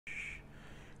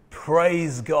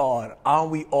Praise God.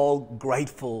 Aren't we all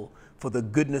grateful for the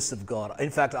goodness of God? In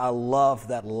fact, I love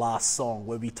that last song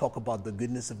where we talk about the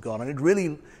goodness of God. And it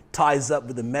really ties up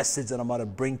with the message that I'm going to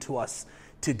bring to us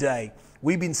today.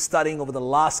 We've been studying over the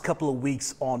last couple of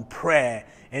weeks on prayer.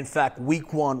 In fact,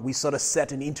 week 1, we sort of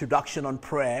set an introduction on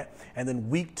prayer. And then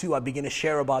week 2, I begin to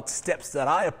share about steps that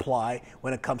I apply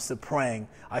when it comes to praying.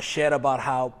 I shared about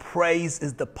how praise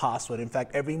is the password. In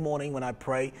fact, every morning when I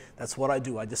pray, that's what I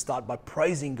do. I just start by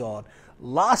praising God.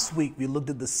 Last week, we looked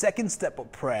at the second step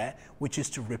of prayer, which is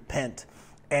to repent.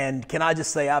 And can I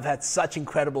just say, I've had such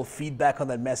incredible feedback on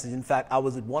that message. In fact, I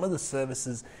was at one of the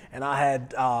services and I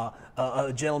had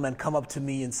a gentleman come up to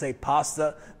me and say,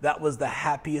 "Pastor, that was the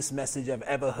happiest message I've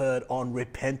ever heard on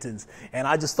repentance." And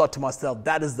I just thought to myself,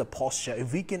 that is the posture.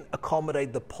 If we can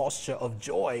accommodate the posture of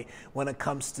joy when it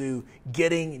comes to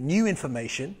getting new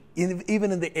information,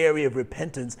 even in the area of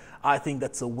repentance, I think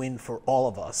that's a win for all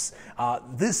of us.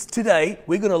 Today,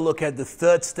 we're going to look at the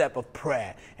third step of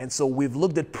prayer. And so we've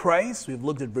looked at praise, we've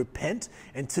looked at repent,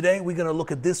 and today we're going to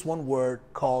look at this one word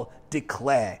called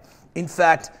declare. In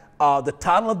fact, the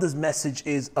title of this message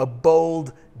is A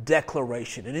Bold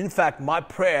Declaration. And in fact, my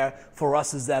prayer for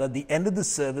us is that at the end of the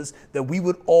service, that we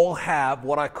would all have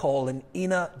what I call an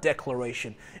inner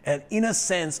declaration, an inner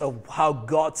sense of how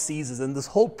God sees us. And this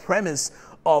whole premise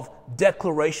of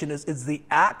declaration is the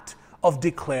act of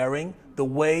declaring the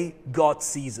way God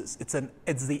sees us.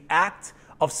 It's the act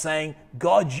of saying,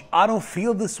 "God, I don't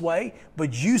feel this way,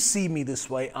 but you see me this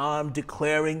way. I'm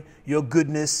declaring your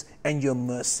goodness and your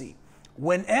mercy."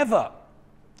 Whenever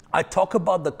I talk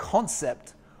about the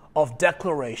concept of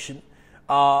declaration,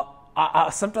 I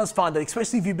sometimes find that,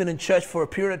 especially if you've been in church for a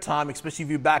period of time, especially if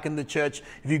you're back in the church,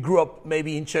 if you grew up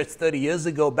maybe in church 30 years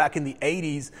ago, back in the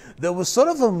 80s, there was sort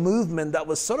of a movement that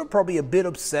was sort of probably a bit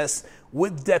obsessed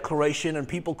with declaration, and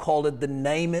people called it the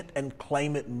name it and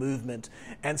claim it movement.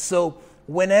 And so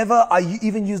whenever I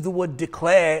even use the word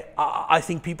declare, I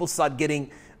think people start getting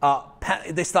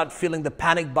they start feeling the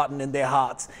panic button in their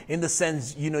hearts, in the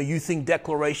sense, you think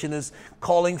declaration is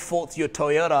calling forth your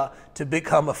Toyota to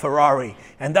become a Ferrari.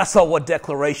 And that's not what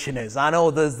declaration is. I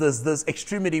know there's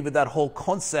extremity with that whole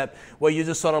concept where you're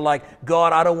just sort of like,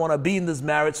 "God, I don't want to be in this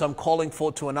marriage, so I'm calling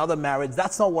forth to another marriage."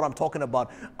 That's not what I'm talking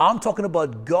about. I'm talking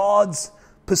about God's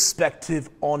perspective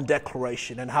on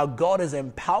declaration and how God has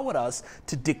empowered us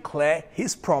to declare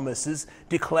His promises,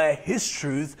 declare His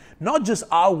truth, not just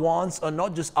our wants or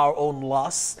not just our own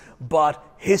lusts, but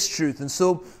His truth. And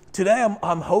so today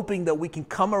I'm hoping that we can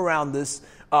come around this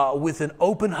with an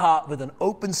open heart, with an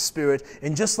open spirit.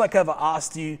 And just like I've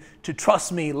asked you to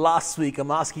trust me last week, I'm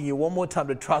asking you one more time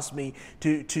to trust me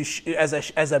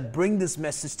as I bring this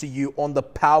message to you on the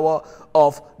power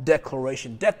of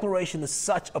declaration. Declaration is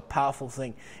such a powerful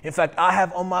thing. In fact, I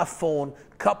have on my phone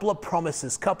a couple of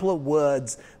promises, couple of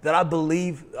words that I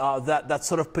believe that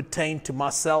sort of pertain to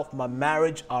myself, my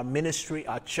marriage, our ministry,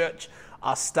 our church,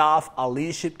 our staff, our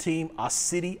leadership team, our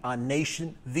city, our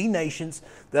nation, the nations,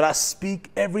 that I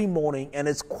speak every morning, and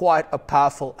it's quite a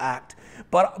powerful act.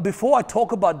 But before I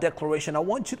talk about declaration, I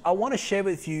want to share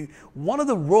with you one of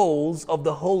the roles of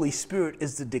the Holy Spirit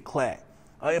is to declare.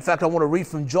 In fact, I want to read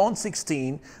from John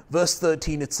 16, verse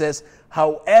 13. It says,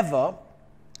 "However,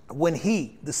 when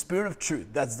He, the Spirit of truth,"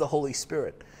 that's the Holy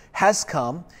Spirit, "has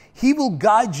come, He will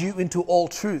guide you into all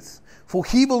truth. For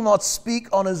He will not speak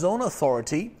on His own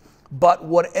authority, but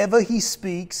whatever He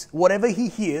hears,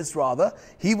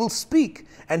 He will speak,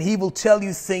 and He will tell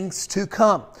you things to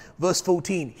come." Verse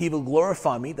 14, "He will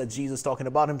glorify me," that's Jesus talking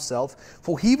about Himself,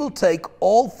 "for He will take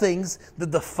all things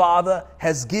that the Father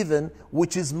has given,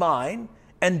 which is mine,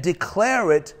 and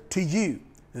declare it to you.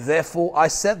 Therefore I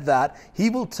said that He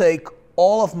will take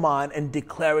all of mine and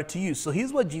declare it to you." So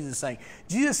here's what Jesus is saying.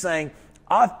 Jesus is saying,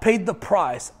 I've paid the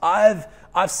price. I've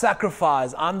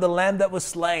sacrificed. I'm the lamb that was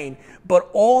slain. But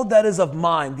all that is of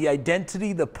mine, the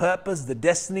identity, the purpose, the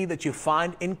destiny that you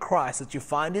find in Christ, that you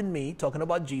find in me, talking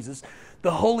about Jesus,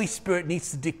 the Holy Spirit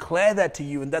needs to declare that to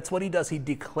you. And that's what He does. He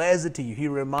declares it to you. He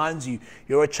reminds you,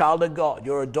 you're a child of God.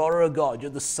 You're a daughter of God.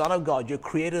 You're the son of God. You're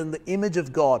created in the image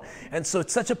of God. And so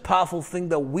it's such a powerful thing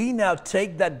that we now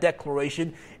take that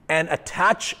declaration and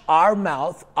attach our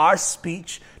mouth, our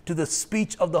speech, to the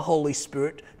speech of the Holy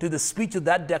Spirit, to the speech of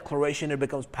that declaration. It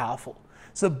becomes powerful.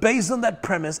 So based on that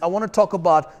premise, I want to talk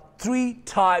about 3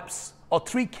 types or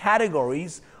 3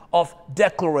 categories of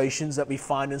declarations that we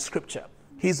find in Scripture.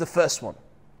 Here's the first one.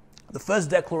 The first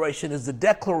declaration is the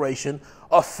declaration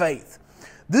of faith.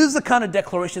 This is the kind of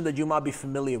declaration that you might be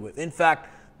familiar with. In fact,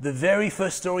 the very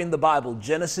first story in the Bible,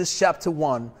 Genesis chapter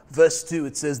 1, verse 2,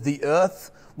 it says, "The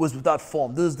earth was without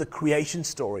form." This is the creation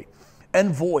story.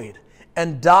 "And void.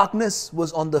 And darkness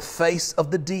was on the face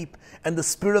of the deep, and the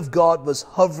Spirit of God was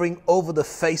hovering over the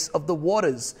face of the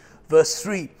waters. Verse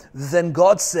 3, then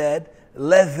God said,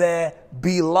 let there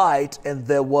be light, and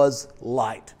there was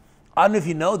light. I don't know if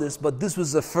you know this, but this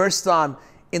was the first time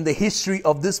in the history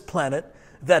of this planet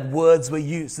that words were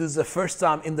used. This is the first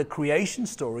time in the creation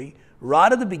story,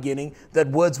 right at the beginning, that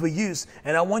words were used.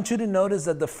 And I want you to notice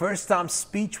that the first time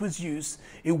speech was used,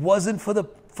 it wasn't for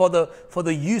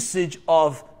the usage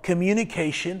of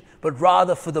communication, but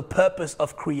rather for the purpose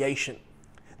of creation.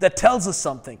 That tells us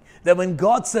something, that when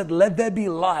God said, let there be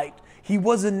light, he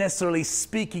wasn't necessarily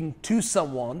speaking to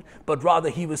someone, but rather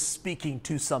he was speaking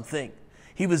to something.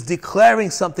 He was declaring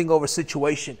something over a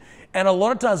situation. And a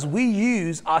lot of times we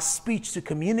use our speech to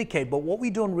communicate, but what we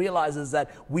don't realize is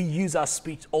that we use our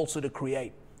speech also to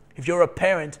create. If you're a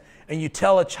parent and you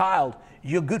tell a child,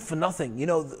 you're good for nothing. You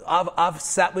know, I've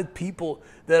sat with people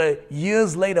that are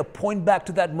years later point back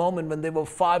to that moment when they were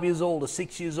 5 years old or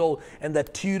 6 years old, and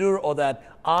that tutor or that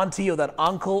auntie or that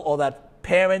uncle or that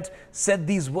parent said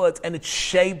these words, and it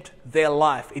shaped their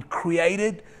life. It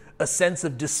created a sense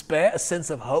of despair, a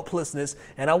sense of hopelessness.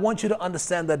 And I want you to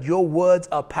understand that your words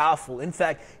are powerful. In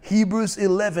fact, Hebrews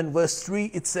 11 verse 3,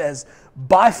 it says,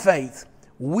 by faith,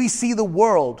 we see the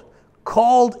world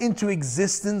called into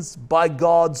existence by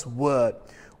God's word.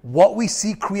 What we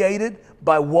see created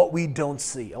by what we don't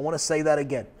see. I want to say that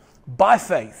again. By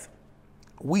faith,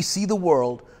 we see the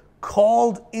world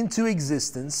called into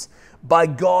existence by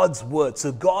God's word.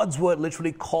 So God's word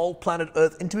literally called planet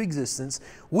Earth into existence,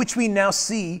 which we now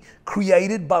see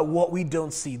created by what we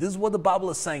don't see. This is what the Bible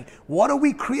is saying. What are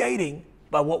we creating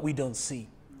by what we don't see?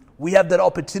 We have that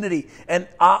opportunity. And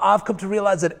I've come to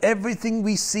realize that everything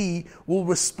we see will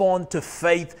respond to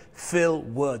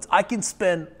faith-filled words. I can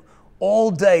spend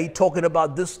all day talking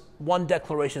about this one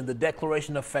declaration, the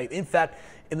declaration of faith. In fact,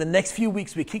 in the next few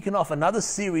weeks, we're kicking off another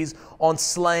series on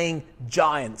slaying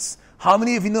giants. How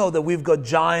many of you know that we've got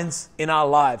giants in our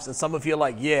lives? And some of you are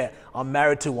like, yeah, I'm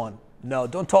married to one. No,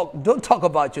 don't talk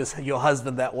about your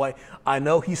husband that way. I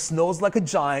know he snores like a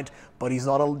giant, but he's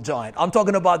not a giant. I'm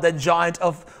talking about that giant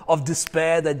of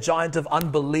despair, that giant of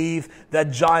unbelief,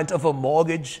 that giant of a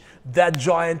mortgage, that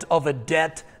giant of a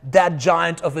debt, that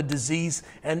giant of a disease.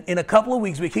 And in a couple of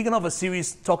weeks, we're kicking off a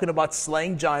series talking about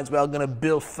slaying giants. We're going to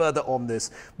build further on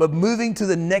this. But moving to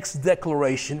the next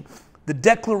declaration, the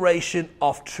declaration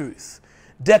of truth.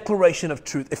 Declaration of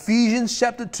truth. Ephesians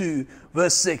chapter 2,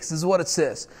 verse 6. This is what it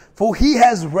says. For he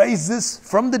has raised us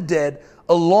from the dead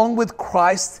along with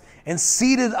Christ and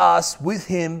seated us with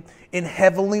him in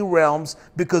heavenly realms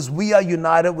because we are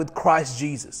united with Christ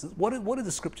Jesus. What is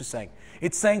the scripture saying?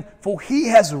 It's saying, for he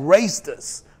has raised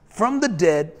us from the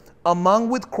dead among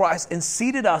with Christ and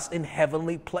seated us in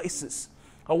heavenly places.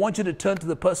 I want you to turn to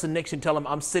the person next to you and tell them,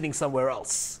 I'm sitting somewhere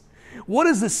else. What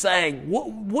is this saying?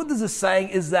 What is this saying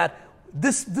is that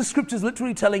this scripture is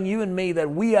literally telling you and me that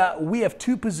we have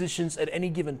two positions at any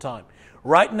given time.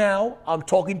 Right now, I'm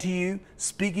talking to you,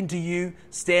 speaking to you,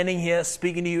 standing here,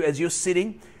 speaking to you as you're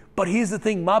sitting. But here's the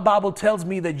thing, my Bible tells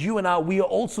me that you and I, we are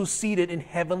also seated in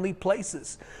heavenly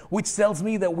places, which tells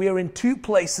me that we are in two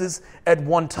places at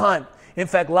one time. In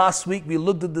fact, last week we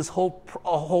looked at this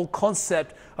whole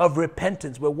concept of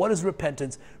repentance, where what is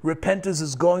repentance? Repentance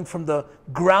is going from the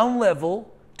ground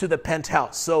level to the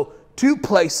penthouse. So two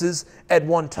places at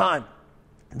one time.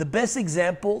 The best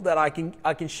example that I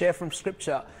can share from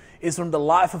scripture is from the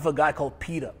life of a guy called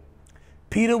Peter.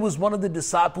 Peter was one of the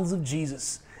disciples of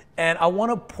Jesus. And I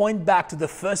want to point back to the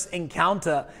first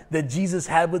encounter that Jesus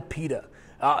had with Peter.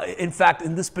 In fact,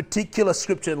 in this particular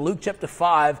scripture, in Luke chapter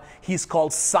 5, he's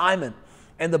called Simon.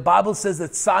 And the Bible says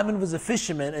that Simon was a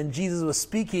fisherman and Jesus was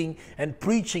speaking and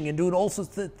preaching and doing all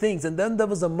sorts of things. And then there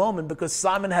was a moment because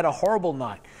Simon had a horrible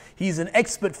night. He's an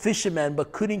expert fisherman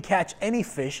but couldn't catch any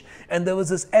fish. And there was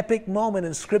this epic moment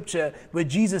in scripture where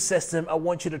Jesus says to him, I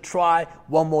want you to try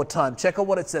one more time. Check out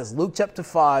what it says. Luke chapter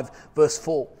 5, verse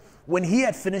 4. When he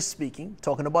had finished speaking,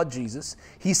 talking about Jesus,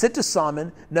 he said to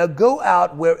Simon, now go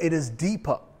out where it is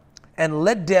deeper and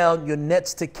let down your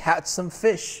nets to catch some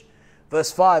fish.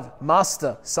 Verse 5,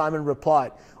 Master, Simon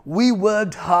replied, we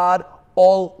worked hard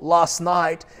all last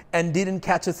night and didn't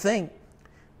catch a thing.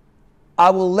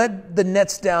 I will let the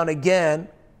nets down again.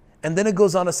 And then it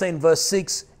goes on to say in verse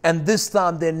 6, and this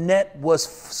time their net was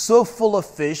so full of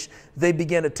fish, they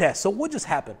began to test. So what just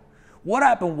happened? What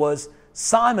happened was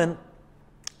Simon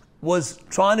was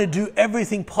trying to do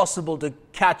everything possible to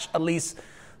catch at least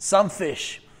some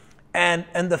fish.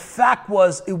 And the fact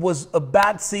was, it was a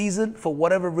bad season for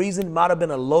whatever reason. It might have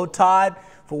been a low tide.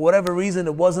 For whatever reason,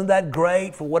 it wasn't that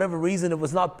great. For whatever reason, it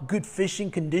was not good fishing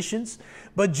conditions.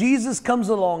 But Jesus comes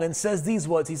along and says these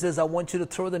words. He says, I want you to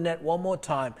throw the net one more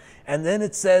time. And then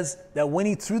it says that when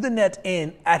he threw the net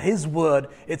in, at his word,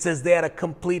 it says they had a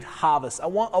complete harvest. I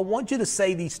want you to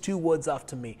say these two words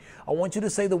after me. I want you to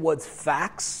say the words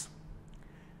facts.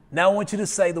 Now I want you to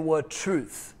say the word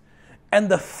truth. And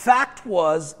the fact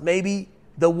was maybe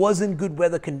there wasn't good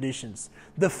weather conditions.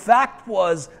 The fact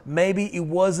was maybe it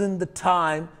wasn't the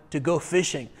time to go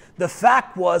fishing. The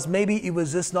fact was maybe it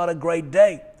was just not a great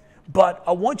day. But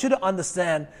I want you to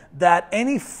understand that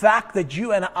any fact that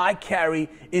you and I carry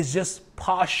is just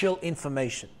partial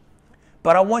information.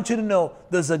 But I want you to know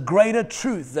there's a greater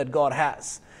truth that God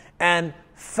has. And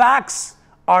facts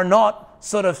are not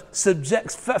sort of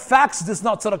subjects. Facts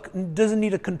doesn't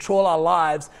need to control our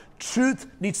lives. Truth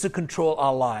needs to control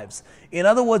our lives. In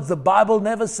other words, the Bible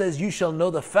never says you shall know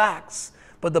the facts,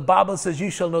 but the Bible says you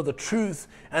shall know the truth,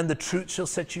 and the truth shall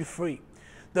set you free.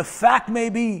 The fact may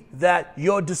be that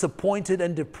you're disappointed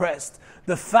and depressed.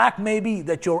 The fact may be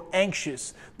that you're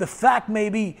anxious. The fact may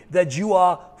be that you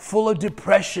are full of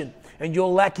depression and you're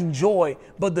lacking joy.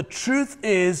 But the truth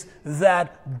is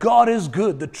that God is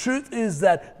good. The truth is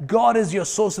that God is your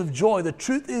source of joy. The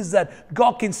truth is that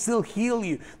God can still heal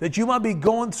you. That you might be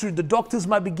going through, the doctors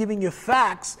might be giving you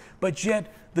facts, but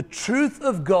yet the truth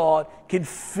of God can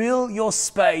fill your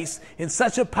space in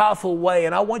such a powerful way.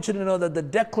 And I want you to know that the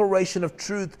declaration of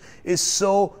truth is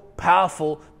so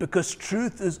powerful because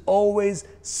truth is always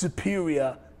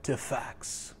superior to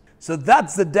facts. So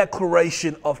that's the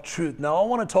declaration of truth. Now I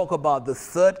want to talk about the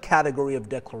third category of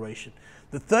declaration.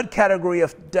 The third category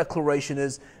of declaration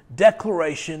is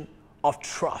declaration of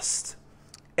trust.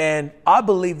 And I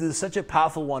believe this is such a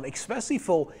powerful one, especially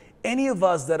for any of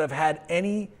us that have had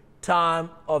any time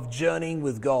of journeying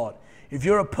with God. If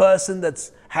you're a person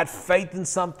that's had faith in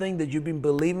something, that you've been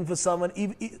believing for someone,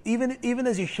 even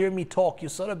as you hear me talk,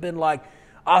 you've sort of been like,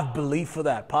 I've believed for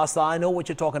that. Pastor, I know what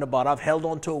you're talking about. I've held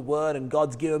on to a word and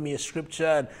God's given me a scripture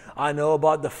and I know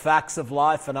about the facts of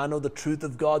life and I know the truth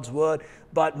of God's word.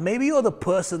 But maybe you're the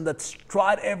person that's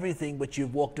tried everything but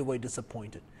you've walked away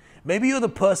disappointed. Maybe you're the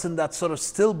person that's sort of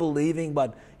still believing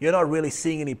but you're not really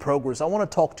seeing any progress. I want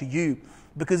to talk to you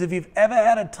because if you've ever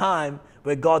had a time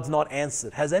where God's not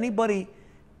answered, has anybody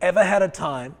ever had a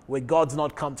time where God's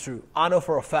not come through? I know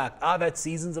for a fact I've had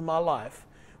seasons in my life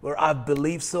where I've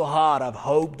believed so hard, I've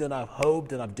hoped and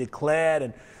I've declared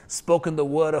and spoken the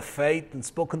word of faith and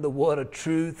spoken the word of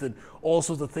truth and all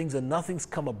sorts of things and nothing's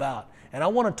come about. And I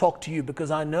want to talk to you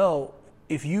because I know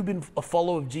if you've been a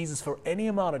follower of Jesus for any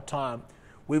amount of time,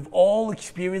 we've all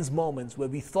experienced moments where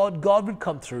we thought God would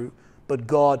come through, but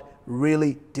God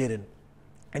really didn't.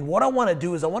 And what I want to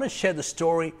do is I want to share the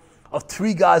story of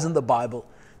three guys in the Bible.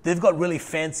 They've got really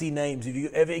fancy names. If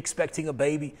you're ever expecting a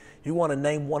baby, you want to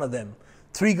name one of them.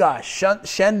 Three guys,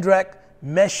 Shadrach,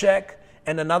 Meshach,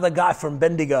 and another guy from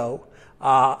Bendigo.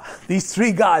 These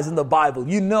three guys in the Bible,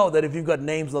 you know that if you've got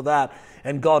names like that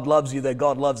and God loves you, that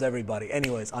God loves everybody.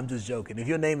 Anyways, I'm just joking. If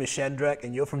your name is Shadrach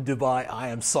and you're from Dubai, I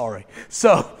am sorry.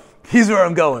 So here's where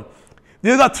I'm going.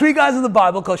 They've got three guys in the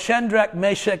Bible called Shadrach,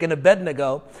 Meshach, and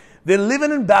Abednego. They're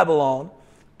living in Babylon.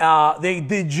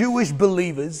 They're Jewish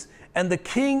believers. And the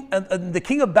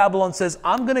king of Babylon says,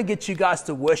 I'm going to get you guys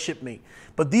to worship me.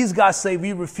 But these guys say,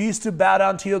 we refuse to bow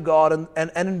down to your God.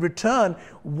 And in return,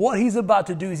 what he's about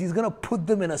to do is he's going to put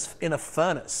them in a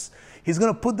furnace. He's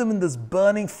going to put them in this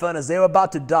burning furnace. They're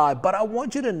about to die. But I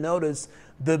want you to notice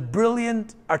the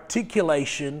brilliant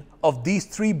articulation of these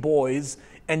three boys.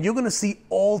 And you're going to see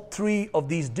all three of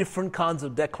these different kinds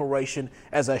of declaration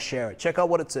as I share it. Check out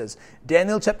what it says.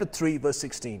 Daniel chapter 3, verse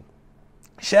 16.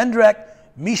 Shadrach,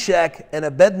 Meshach, and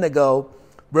Abednego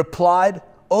replied,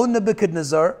 O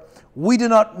Nebuchadnezzar, we do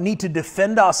not need to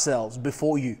defend ourselves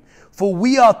before you. For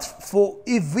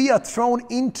if we are thrown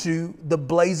into the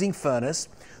blazing furnace,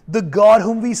 the God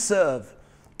whom we serve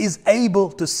is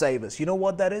able to save us. You know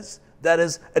what that is? That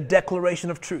is a declaration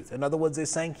of truth. In other words, they're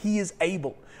saying he is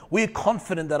able. We're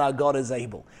confident that our God is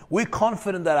able. We're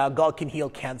confident that our God can heal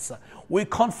cancer. We're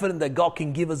confident that God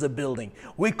can give us a building.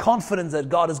 We're confident that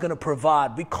God is going to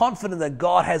provide. We're confident that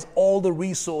God has all the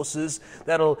resources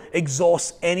that'll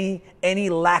exhaust any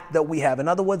lack that we have. In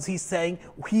other words, he's saying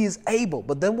he is able.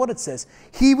 But then what it says,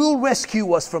 he will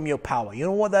rescue us from your power. You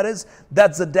know what that is?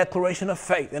 That's a declaration of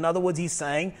faith. In other words, he's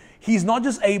saying he's not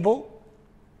just able,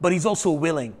 but he's also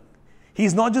willing.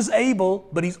 He's not just able,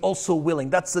 but he's also willing.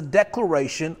 That's the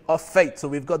declaration of faith. So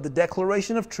we've got the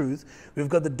declaration of truth. We've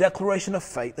got the declaration of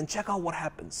faith. And check out what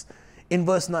happens in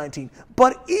verse 19.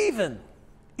 But even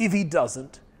if he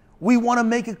doesn't, we want to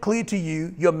make it clear to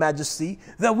you, Your Majesty,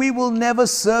 that we will never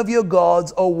serve your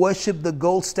gods or worship the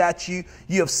gold statue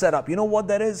you have set up. You know what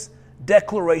that is?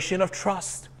 Declaration of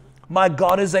trust. My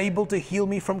God is able to heal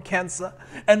me from cancer,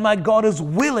 and my God is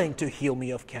willing to heal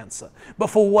me of cancer. But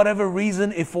for whatever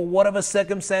reason, if for whatever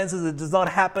circumstances it does not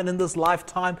happen in this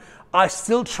lifetime, I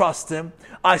still trust Him.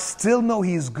 I still know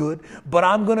He is good, but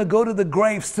I'm going to go to the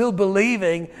grave still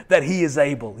believing that He is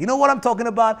able. You know what I'm talking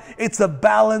about? It's a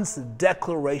balanced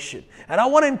declaration. And I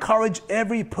want to encourage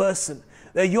every person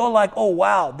that you're like, oh,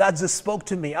 wow, that just spoke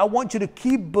to me. I want you to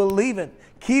keep believing.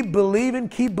 Keep believing,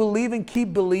 keep believing,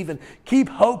 keep believing. Keep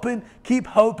hoping, keep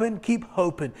hoping, keep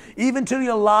hoping. Even till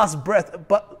your last breath.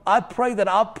 But I pray that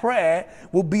our prayer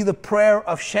will be the prayer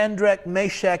of Shadrach,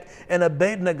 Meshach, and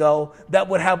Abednego that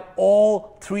would have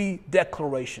all three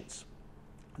declarations.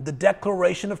 The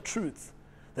declaration of truth,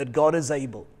 that God is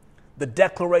able. The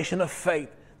declaration of faith,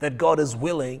 that God is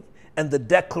willing. And the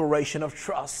declaration of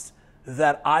trust,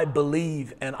 that I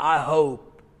believe and I hope,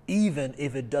 even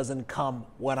if it doesn't come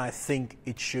when I think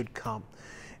it should come.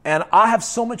 And I have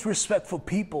so much respect for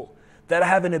people that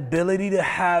have an ability to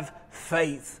have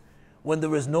faith when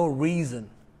there is no reason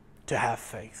to have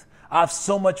faith. I have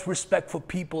so much respect for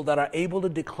people that are able to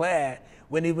declare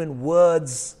when even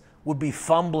words would be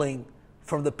fumbling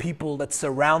from the people that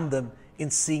surround them in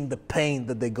seeing the pain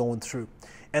that they're going through.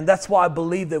 And that's why I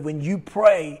believe that when you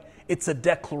pray, it's a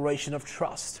declaration of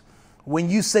trust. When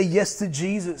you say yes to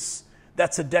Jesus,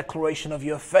 that's a declaration of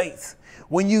your faith.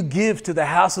 When you give to the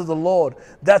house of the Lord,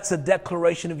 that's a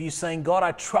declaration of you saying, God,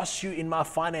 I trust you in my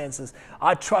finances.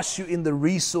 I trust you in the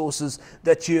resources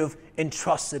that you have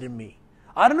entrusted in me.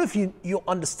 I don't know if you're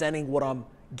understanding what I'm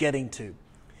getting to.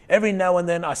 Every now and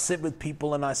then I sit with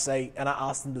people and I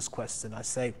ask them this question. I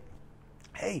say,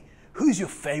 hey, who's your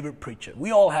favorite preacher?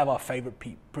 We all have our favorite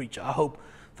preacher. I hope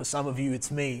for some of you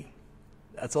it's me.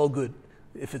 That's all good.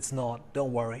 If it's not,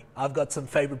 don't worry. I've got some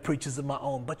favorite preachers of my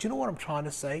own. But you know what I'm trying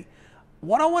to say?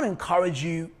 What I want to encourage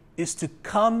you is to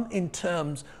come in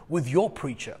terms with your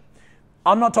preacher.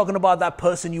 I'm not talking about that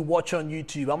person you watch on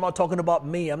YouTube. I'm not talking about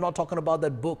me. I'm not talking about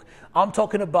that book. I'm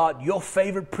talking about your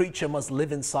favorite preacher must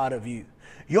live inside of you.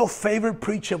 Your favorite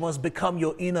preacher must become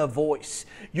your inner voice.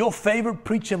 Your favorite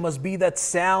preacher must be that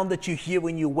sound that you hear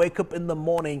when you wake up in the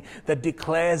morning that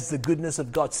declares the goodness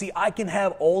of God. See, I can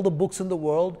have all the books in the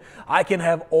world. I can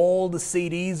have all the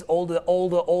CDs, all the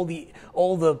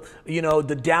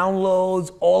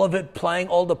downloads, all of it playing,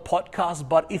 all the podcasts.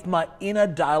 But if my inner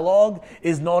dialogue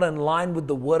is not in line with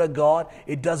the Word of God,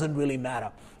 it doesn't really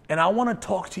matter. And I want to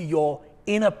talk to your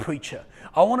inner preacher.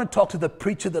 I want to talk to the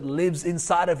preacher that lives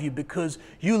inside of you, because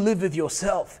you live with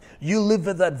yourself. You live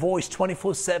with that voice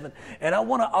 24/7. And I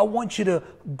want you to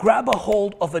grab a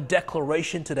hold of a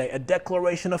declaration today, a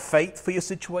declaration of faith for your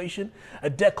situation, a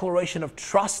declaration of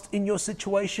trust in your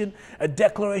situation, a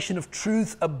declaration of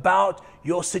truth about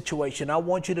your situation. I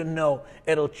want you to know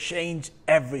it'll change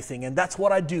everything. And that's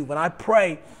what I do. When I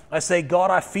pray, I say,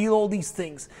 God, I feel all these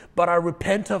things, but I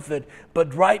repent of it.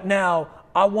 But right now,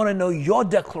 I want to know your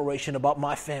declaration about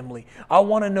my family. I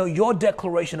want to know your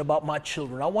declaration about my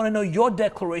children. I want to know your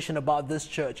declaration about this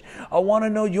church. I want to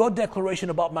know your declaration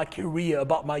about my career,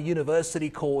 about my university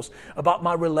course, about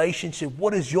my relationship.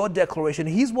 What is your declaration?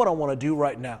 Here's what I want to do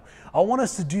right now. I want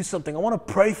us to do something. I want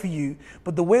to pray for you.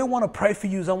 But the way I want to pray for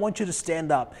you is I want you to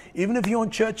stand up. Even if you're on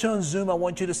church or on Zoom, I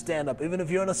want you to stand up. Even if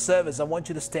you're in a service, I want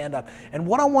you to stand up. And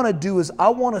what I want to do is I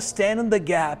want to stand in the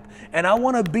gap, and I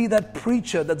want to be that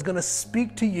preacher that's going to speak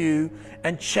to you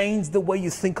and change the way you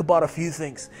think about a few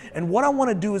things. And what I want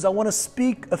to do is I want to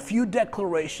speak a few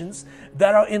declarations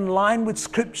that are in line with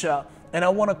Scripture, and I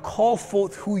want to call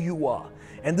forth who you are.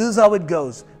 And this is how it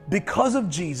goes. Because of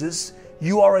Jesus,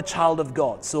 you are a child of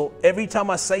God. So every time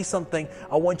I say something,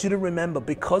 I want you to remember,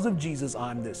 because of Jesus,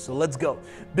 I'm this. So let's go.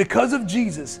 Because of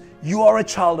Jesus, you are a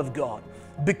child of God.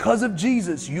 Because of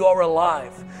Jesus, you are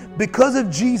alive. Because of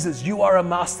Jesus, you are a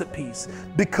masterpiece.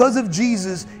 Because of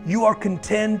Jesus, you are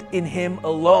content in Him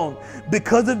alone.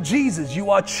 Because of Jesus,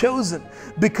 you are chosen.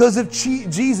 Because of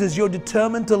Jesus, you're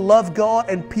determined to love God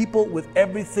and people with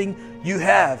everything you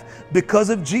have. Because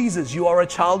of Jesus, you are a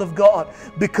child of God.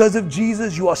 Because of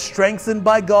Jesus, you are strengthened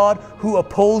by God, who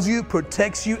upholds you,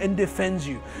 protects you, and defends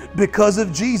you. Because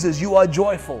of Jesus, you are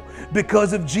joyful.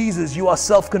 Because of Jesus, you are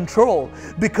self-controlled.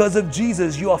 Because of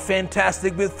Jesus, you are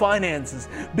fantastic with finances.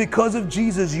 Because of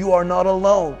Jesus, you are not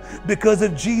alone. Because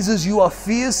of Jesus, you are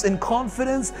fierce in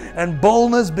confidence and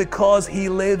boldness, because He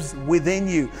lives within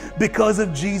you. Because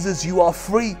of Jesus, you are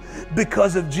free.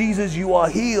 Because of Jesus, you are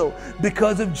healed.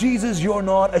 Because of Jesus, Jesus, you're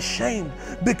not ashamed.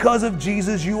 Because of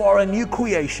Jesus, you are a new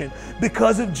creation.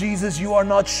 Because of Jesus, you are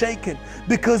not shaken.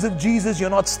 Because of Jesus, you're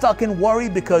not stuck in worry,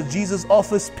 because Jesus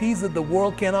offers peace that the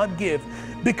world cannot give.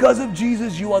 Because of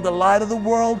Jesus, you are the light of the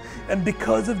world. And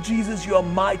because of Jesus, you are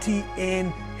mighty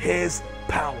in His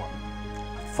power.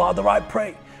 Father, I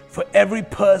pray for every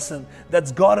person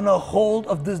that's gotten a hold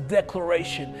of this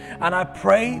declaration. And I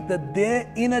pray that their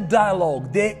inner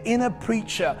dialogue, their inner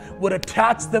preacher would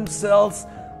attach themselves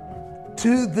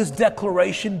to this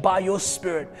declaration by your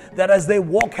Spirit, that as they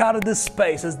walk out of this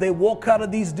space, as they walk out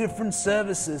of these different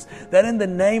services, that in the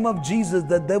name of Jesus,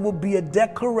 that there will be a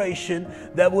declaration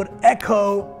that would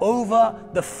echo over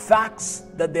the facts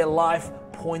that their life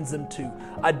points them to.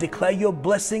 I declare your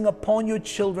blessing upon your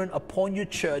children, upon your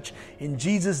church. In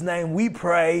Jesus' name we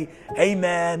pray.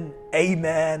 Amen,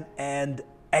 amen, and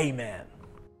amen.